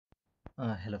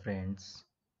Hello friends,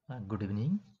 good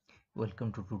evening.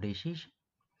 Welcome to today's session.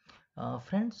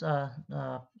 Friends,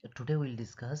 today we'll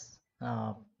discuss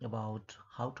about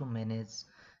how to manage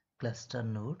cluster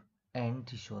node and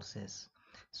resources.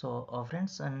 So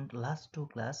friends, in last two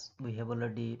class we have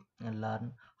already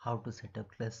learned how to set up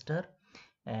cluster,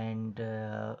 and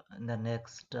in the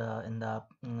next in the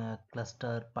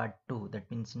cluster part 2, that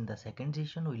means in the second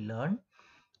session we learn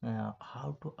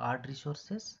how to add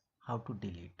resources, how to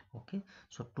delete. Okay,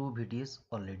 so two videos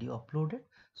already uploaded,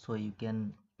 so you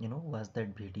can watch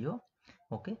that video.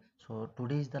 Okay, so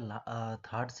today is the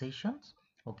third sessions.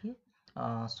 Okay,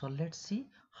 so let's see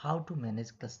how to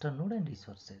manage cluster node and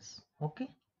resources. Okay,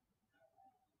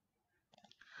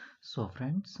 so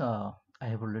friends, I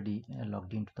have already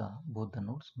logged into the both the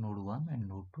nodes, node 1 and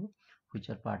node 2, which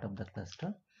are part of the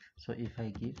cluster. So if I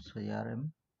give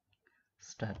crm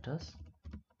status,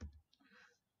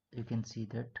 you can see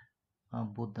that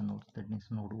both the nodes, that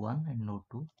means node 1 and node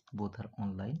 2, both are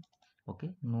online.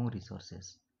 Okay, no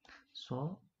resources.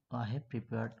 So I have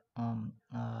prepared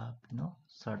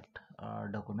cert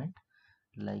document,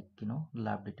 like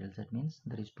lab details. That means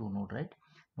there is two node, right?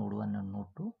 Node 1 and node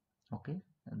 2. Okay,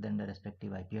 then the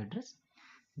respective IP address.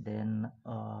 Then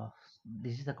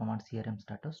this is the command crm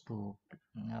status to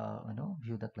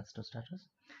view the cluster status.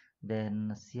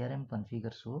 Then crm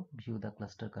configure, so view the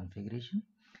cluster configuration.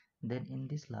 Then in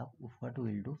this lab, what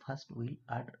we'll do, first we'll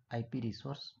add IP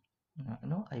resource,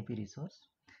 IP resource,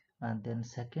 and then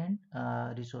second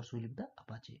resource will be the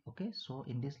Apache. Okay, so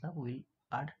in this lab we'll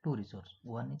add two resources.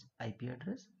 One is IP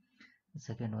address,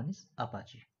 second one is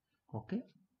Apache. Okay,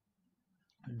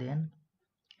 then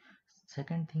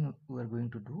second thing we are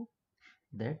going to do,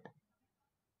 that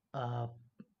uh,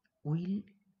 we'll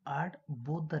add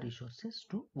both the resources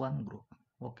to one group.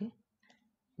 Okay,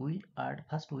 we'll add,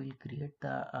 first we'll create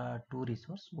the two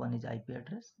resource, one is IP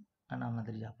address and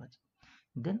another is Apache.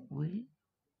 Then we'll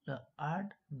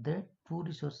add that two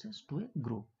resources to a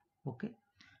group. Okay,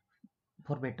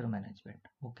 for better management.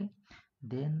 Okay,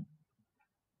 then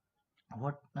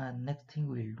what next thing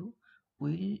we'll do,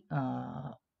 we'll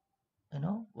you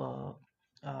know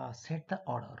uh, set the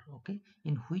order. Okay,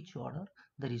 in which order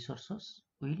the resources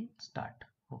will start.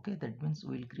 Okay, that means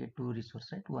we'll create two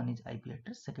resources, right? One is IP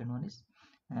address, second one is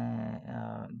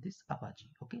this Apache.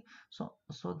 Okay, so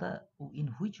the in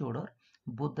which order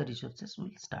both the resources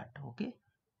will start. Okay,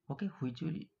 okay, which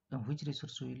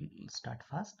resource will start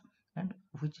first and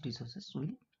which resources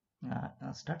will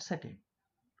start second.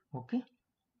 Okay,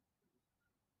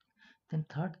 then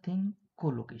third thing,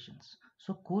 co-locations.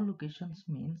 So co-locations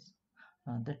means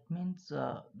that means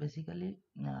basically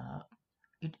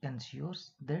it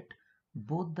ensures that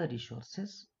both the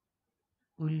resources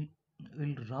will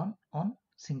will run on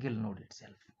single node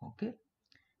itself. Okay,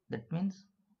 that means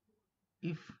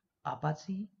if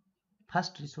Apache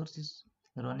first resource is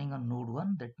running on node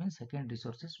 1, that means second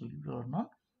resources will run on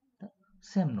the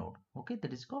same node. Okay,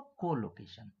 that is called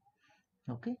co-location.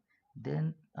 Okay,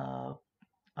 then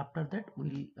after that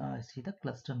we'll see the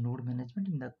cluster node management.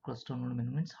 In the cluster node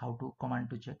management, how to command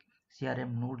to check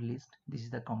crm node list. This is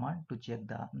the command to check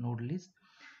the node list.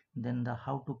 Then the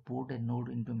how to put a node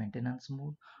into maintenance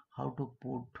mode, how to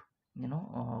put you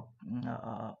know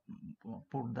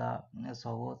put the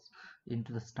servers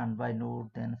into the standby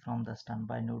node, then from the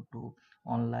standby node to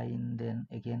online, then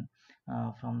again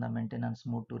from the maintenance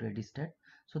mode to ready state.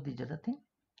 So these are the thing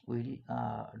we'll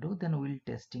do. Then we'll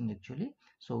testing actually.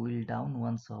 So we'll down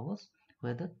one servers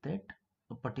whether that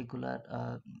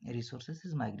particular resources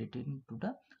is migrating to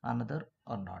the another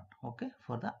or not. Okay,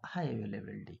 for the high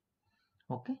availability.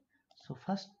 Okay, so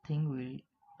first thing we'll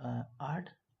add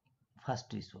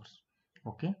first resource.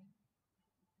 Okay,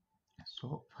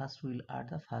 so first we'll add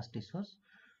the first resource,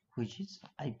 which is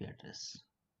IP address.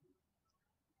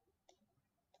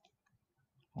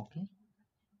 Okay,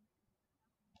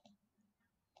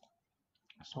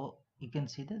 so you can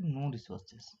see that no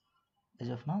resources as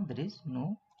of now, there is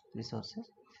no resources.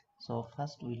 So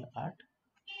first we'll add,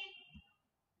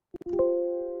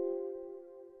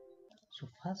 so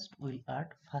first we'll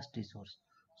add first resource.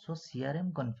 So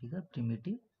crm configure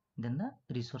primitive, then the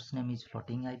resource name is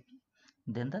floating IP,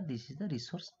 then this is the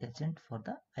resource agent for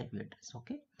the IP address.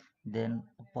 Okay, then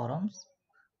params,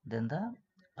 then the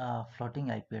floating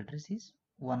IP address is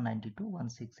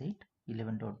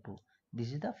 192.168.11.2.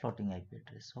 This is the floating IP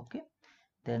address. Okay,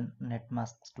 then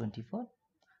netmasks 24,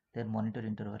 then monitor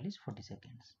interval is 40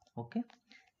 seconds. Okay,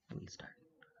 we'll start.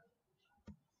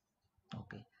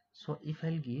 Okay, so if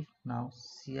I'll give now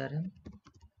crm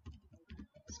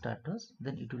status,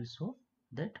 then it will show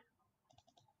that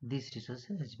this resource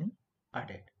has been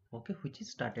added. Okay, which is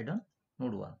started on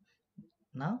node 1.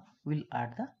 now we'll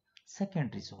add the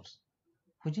second resource,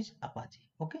 which is Apache.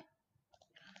 Okay,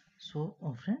 so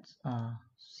friends,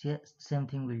 same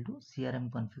thing we'll do. CRM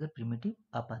configure primitive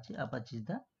Apache. Apache is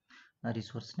the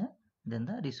resource name, then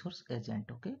the resource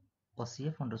agent. Okay,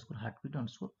 OCF underscore heartbeat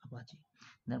underscore Apache,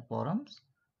 then params,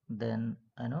 then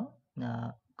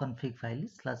config file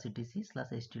is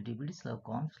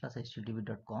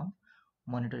 /etc/httpd/conf/http.conf.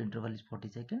 Monitor interval is 40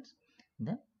 seconds,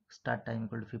 then start time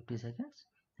equal to 50 seconds,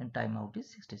 and timeout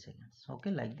is 60 seconds.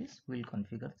 Okay, like this we'll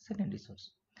configure the second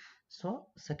resource. So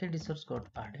second resource got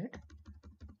added.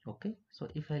 Okay, so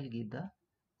if I'll give the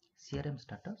CRM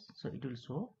status, so it will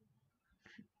show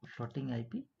floating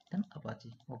IP then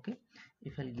Apache. Okay,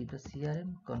 if I'll give the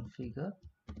CRM configure,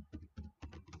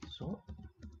 so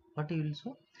what it will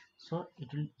show, so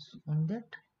it will in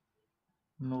that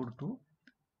node to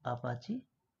Apache.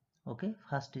 Okay,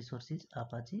 first resource is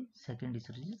Apache, second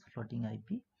resource is floating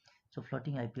IP. So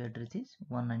floating IP address is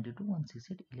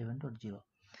 192.168.11.0.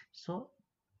 so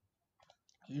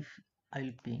if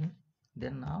I'll ping,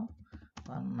 then now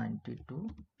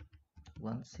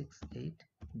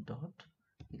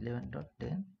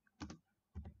 192.168.11.10,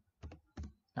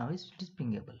 now it is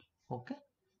pingable. Okay,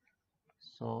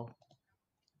 so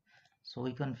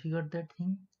we configured that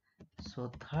thing. So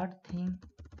third thing,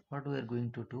 what we are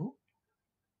going to do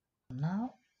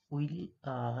now, we'll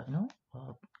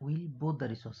we'll both the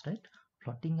resource, right,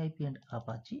 floating IP and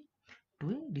Apache,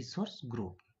 to a resource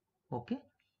group. Okay,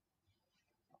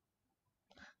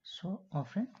 so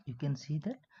friend, you can see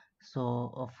that.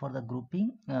 So for the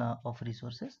grouping of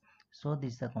resources, so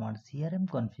this is the command CRM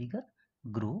configure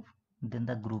group, then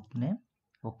the group name.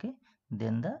 Okay,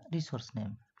 then the resource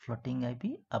name, floating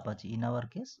IP Apache. In our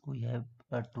case we have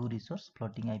two resource,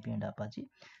 floating IP and Apache,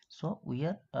 so we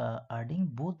are adding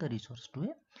both the resource to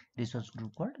a resource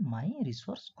group called my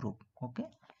resource group. Okay,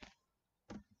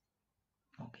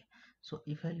 so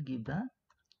if I'll give the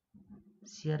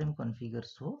CRM configure,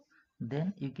 so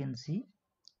then you can see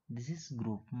this is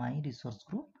group, my resource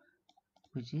group,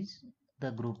 which is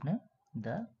the group name,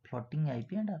 the floating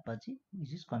IP and Apache,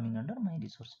 which is coming under my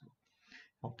resource group.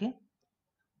 Okay,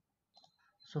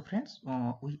 so friends,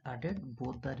 we added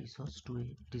both the resource to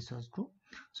a resource group.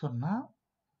 So now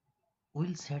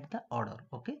we'll set the order.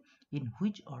 Okay, in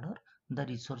which order the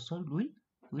resource will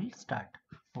start.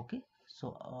 Okay,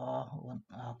 so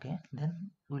okay,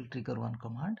 then we'll trigger one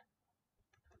command,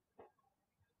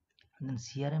 then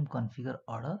CRM configure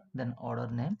order, then order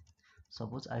name,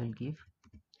 suppose I will give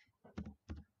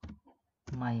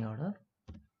my order,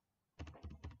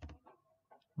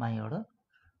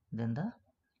 then the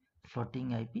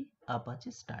floating IP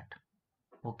Apache start.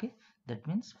 Okay, that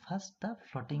means first the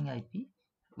floating IP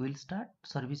will start,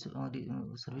 service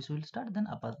service will start, then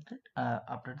after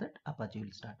that Apache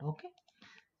will start. Okay,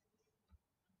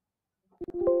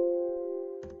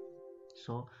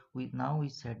 so we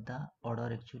set the order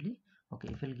actually. Okay,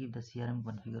 if we'll give the CRM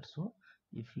configure, so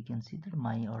if you can see that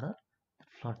my order,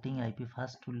 floating IP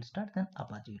first will start, then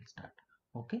Apache will start.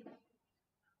 Okay,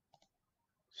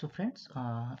 so friends,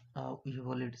 we have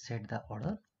already set the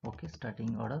order. Okay,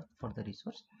 starting order for the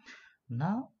resource.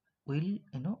 Now we'll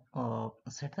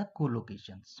set the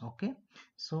co-locations. Okay,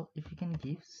 so if you can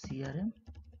give CRM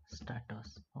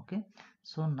status. Okay,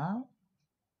 so now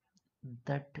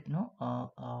that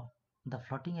the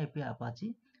floating IP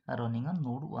Apache are running on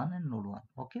node 1 and node 1.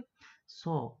 Okay,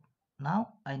 so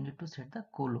now I need to set the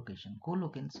co-location.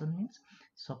 Co-location means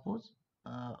suppose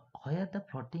where the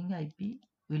floating IP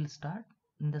will start,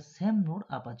 in the same node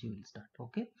Apache will start.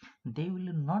 Okay, they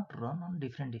will not run on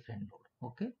different node.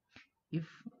 Okay, if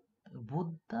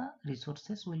both the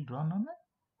resources will run on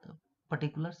a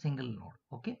particular single node,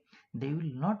 okay, they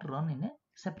will not run in a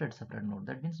separate node.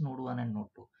 That means node 1 and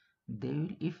node 2,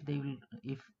 they will,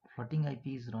 if floating IP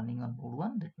is running on node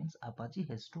 1, that means Apache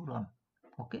has to run.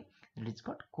 Okay, that is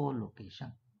called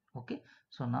co-location. Okay,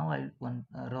 so now I will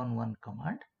run one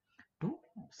command to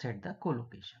set the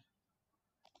co-location.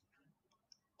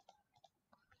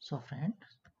 So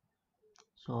friends,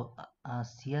 so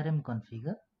CRM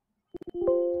configure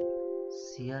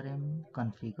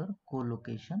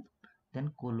co-location,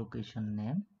 then co-location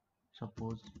name,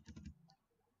 suppose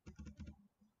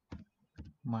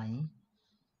my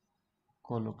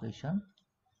co-location.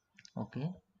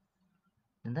 Okay,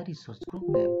 then the resource group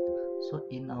name. So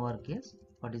in our case,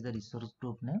 what is the resource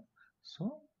group name?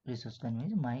 So resource name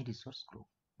is my resource group.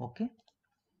 Okay,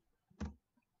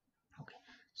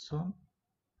 so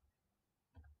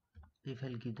if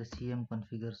I'll give the CM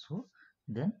configure, so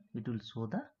then it will show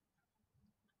the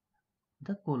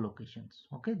co-locations.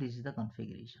 Okay, this is the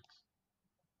configurations.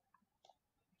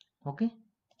 Okay,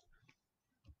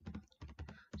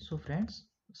 So friends,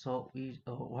 so we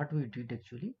what we did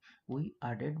actually, we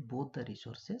added both the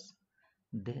resources,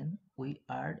 then we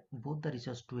add both the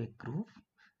resources to a group,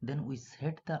 then we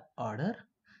set the order,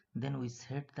 then we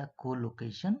set the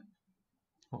co-location.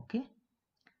 Okay,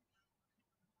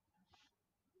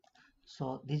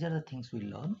 so these are the things we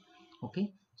learn.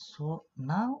 Okay, so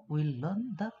now we'll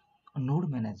learn the node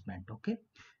management. Okay,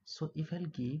 so if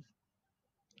I'll give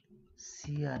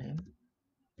CRM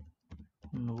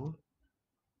node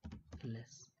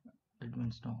less, it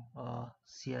means no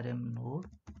CRM node.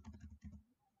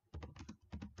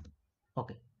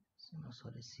 Okay, so no,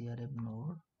 sorry, CRM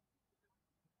node.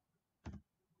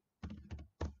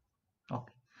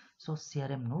 Okay, so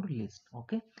CRM node list.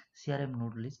 Okay, CRM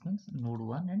node list means node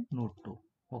 1 and node 2.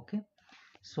 Okay,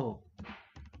 so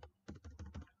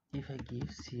if I give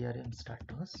CRM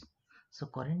status, so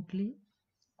currently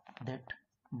that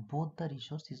both the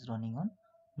resource is running on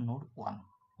node 1.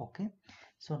 Okay,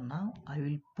 so now I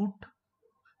will put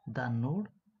the node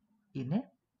in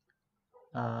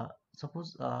a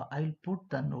suppose I will put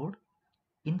the node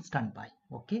in standby.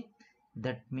 Okay,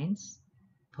 that means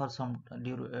for some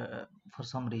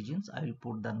regions I will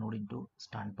put the node into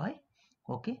standby.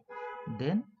 Okay,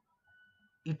 then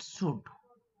it should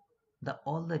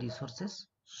all the resources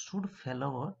should fail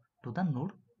over to the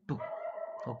node 2.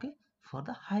 Okay, for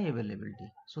the high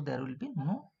availability, so there will be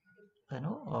no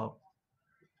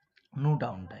no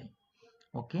downtime.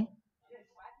 Okay,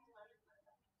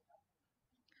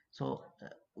 so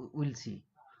we'll see.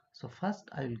 So first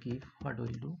I will give what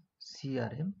we'll do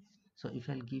CRM. So if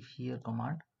I'll give here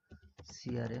command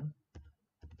CRM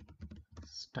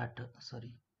start,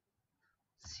 sorry,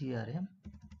 CRM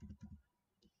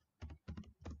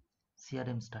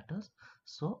status.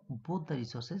 So both the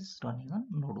resources running on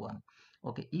node 1.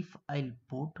 Okay, if I'll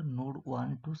put node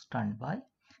 1 to standby,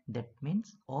 that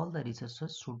means all the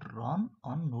resources should run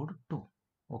on node 2.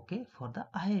 Okay, for the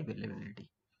high availability.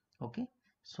 Okay,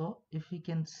 so if we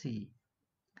can see,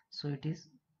 so it is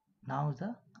now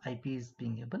the IP is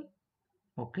being able.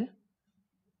 Okay,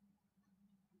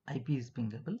 IP is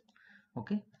being able.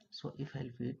 Okay, so if I'll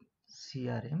feed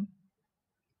CRM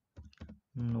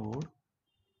node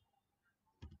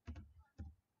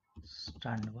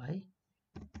standby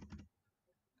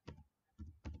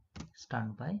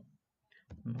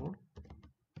node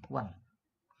 1,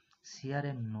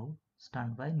 CRM node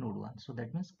standby node 1. So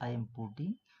that means I am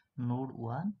putting node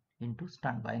 1 into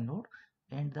standby node,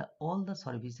 and all the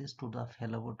services to the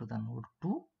failover to the node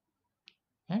 2,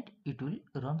 and it will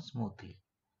run smoothly.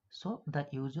 So the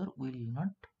user will not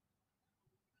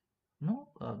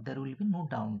there will be no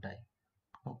downtime.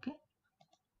 Okay,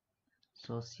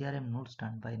 so CRM node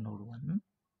standby node 1.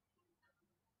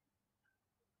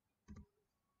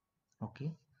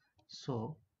 Okay,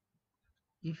 so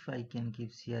if I can give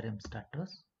CRM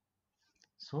status,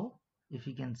 so if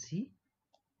you can see,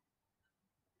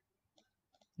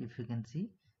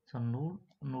 so node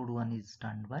 1 is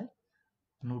standby,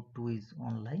 node 2 is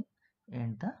online,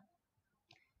 and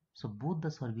so both the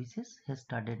services has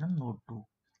started on node 2.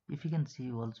 If you can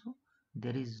see also,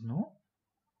 there is no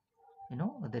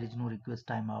there is no request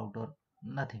timeout or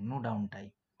nothing, no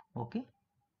downtime. Okay,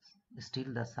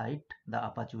 still the site, the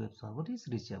Apache web server is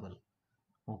reachable.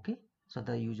 Okay, so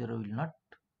the user will not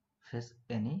face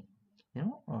any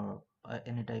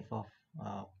any type of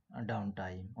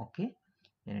downtime. Okay,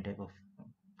 any type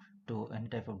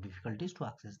of difficulties to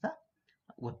access the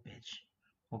web page.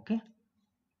 Okay,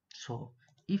 so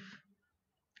if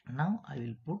now I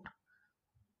will put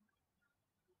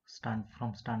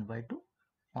from standby to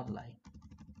online.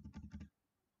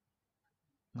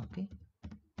 Okay,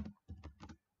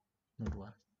 node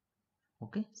 1.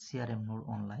 Okay, CRM node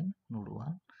online node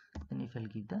 1. Then if I'll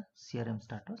give the CRM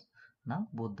status, now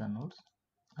both the nodes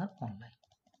are online.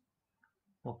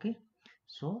 Okay,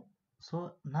 so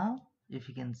now if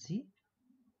you can see,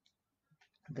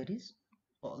 there is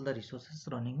all the resources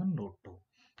running on node 2.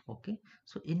 Okay,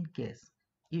 so in case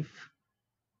if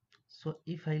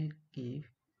I'll give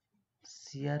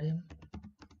CRM,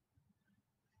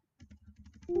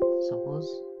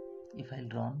 suppose if I'll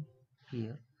run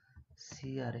here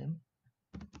CRM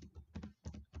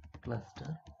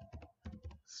cluster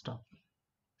stop,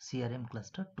 CRM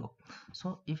cluster 2.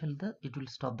 So if it will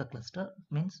stop the cluster,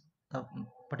 means a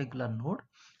particular node.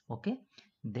 Okay,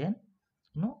 then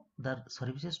the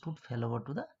services should fail over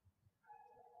to the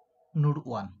node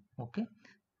 1. Okay,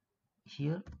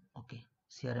 here. Okay,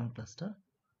 CRM cluster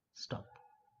stop.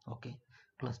 Okay,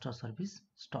 cluster service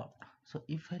stopped. So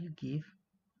if I'll give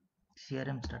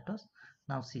CRM status,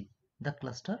 now see the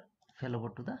cluster fell over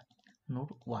to the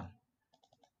node 1.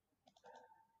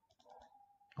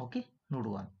 Okay, node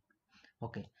 1.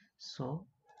 Okay, So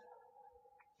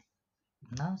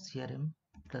now CRM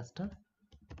cluster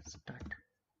start.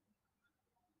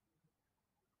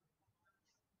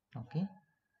 Okay,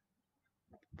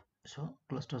 so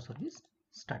cluster service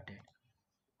started.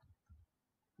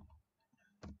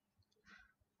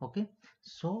 Okay,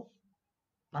 so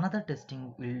another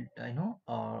testing will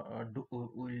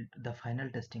will the final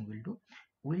testing will do,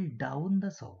 will down the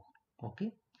server.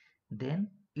 Okay, then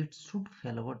it should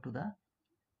fail over to the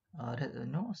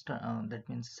that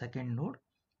means second node,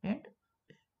 and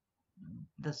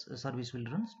the service will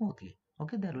run smoothly.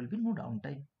 Okay, there will be no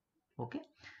downtime. Okay,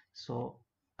 so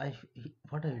I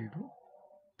what I will do,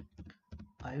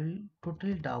 I will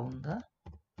totally down the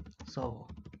server.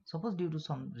 Suppose due to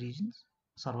some reasons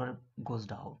server goes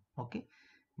down. Okay,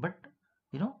 but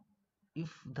you know,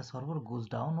 if the server goes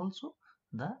down also,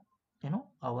 the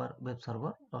our web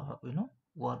server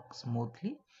work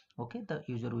smoothly. Okay, the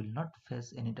user will not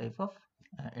face any type of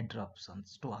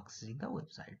interruptions to accessing the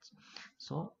websites.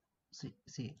 So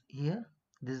see here,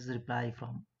 this is reply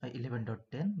from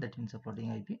 11.10, that means supporting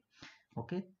IP.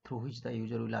 Okay, through which the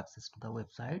user will access to the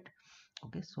website.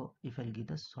 Okay, so if I'll give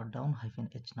the shutdown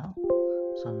 -h now,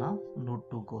 so now node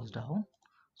 2 goes down.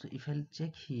 So if I'll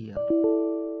check here,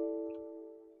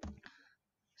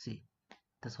 see,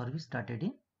 the service started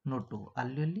in node 2.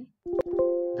 Earlier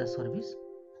the service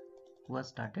was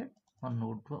started on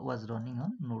node 2, was running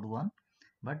on node 1,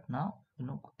 but now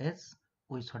as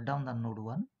we shut down the node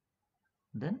 1,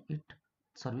 then it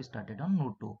service started on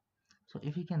node 2. So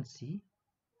if you can see,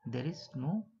 there is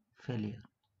no failure.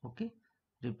 Okay,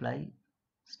 reply,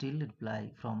 still reply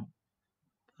from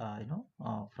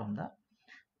from the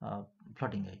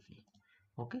floating IP.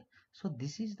 Okay, so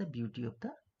this is the beauty of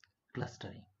the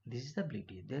clustering. This is the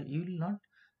beauty. There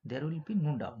will be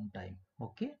no downtime.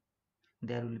 Okay,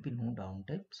 there will be no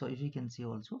downtime. So if you can see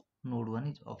also, node 1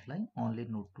 is offline, only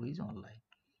node 2 is online.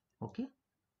 Okay,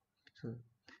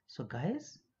 so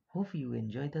guys, hope you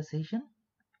enjoy the session.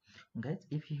 Guys,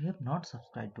 if you have not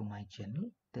subscribed to my channel,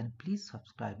 then please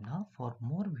subscribe now for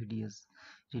more videos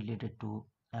related to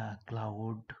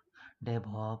cloud,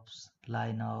 DevOps,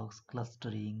 Linux,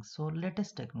 clustering, so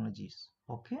latest technologies.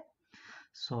 Okay,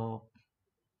 so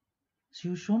see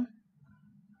you soon.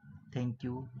 Thank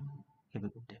you. Have a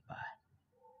good day. Bye.